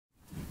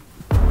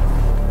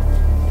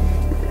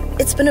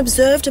It's been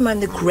observed among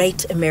the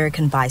great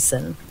American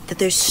bison that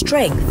their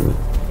strength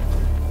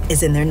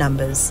is in their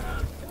numbers.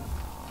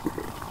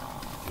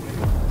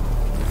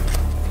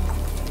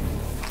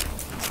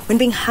 When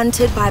being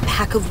hunted by a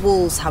pack of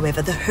wolves,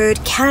 however, the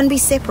herd can be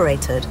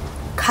separated,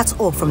 cut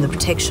off from the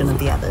protection of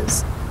the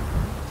others.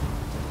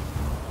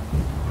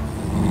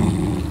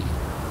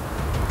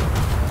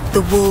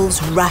 The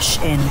wolves rush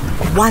in,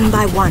 one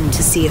by one,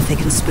 to see if they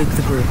can spook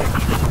the group.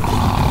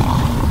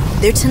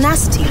 Their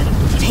tenacity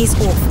pays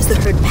off as the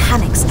herd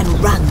panics and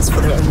runs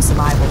for their own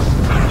survival,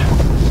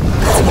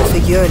 cutting off the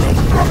yearling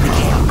of the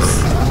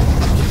chaos.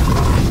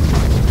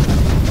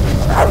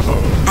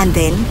 And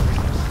then,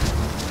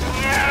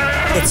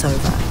 it's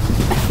over,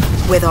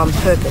 whether on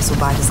purpose or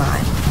by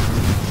design.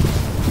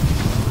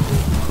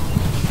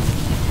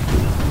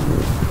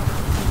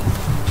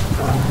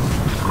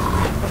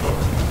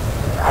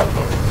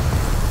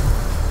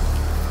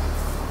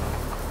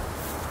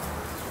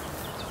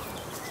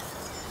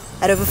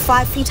 At over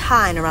 5 feet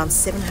high and around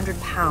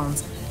 700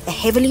 pounds, a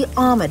heavily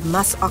armored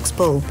Musk Ox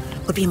Bull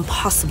would be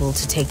impossible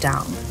to take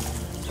down.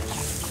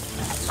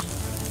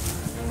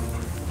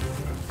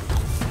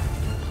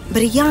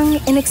 But a young,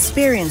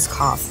 inexperienced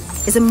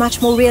calf is a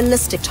much more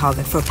realistic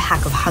target for a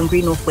pack of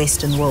hungry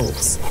northwestern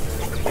wolves.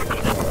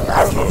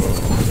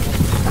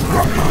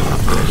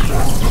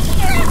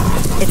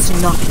 It's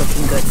not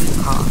looking good for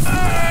the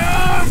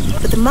calf.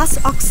 But the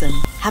Musk oxen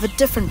have a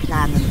different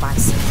plan than the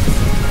bison.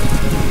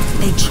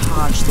 They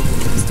charge the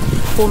wolves,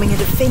 forming a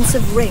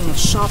defensive ring of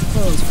sharp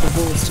horns for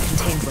the wolves to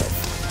contend with.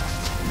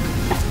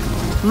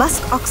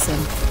 Musk oxen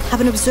have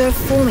been observed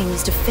forming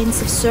these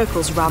defensive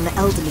circles around the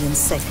elderly and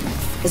sick,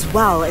 as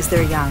well as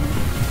their young.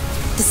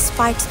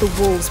 Despite the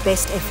wolves'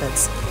 best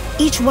efforts,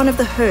 each one of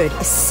the herd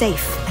is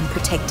safe and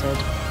protected,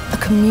 a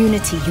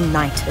community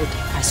united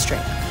by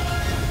strength.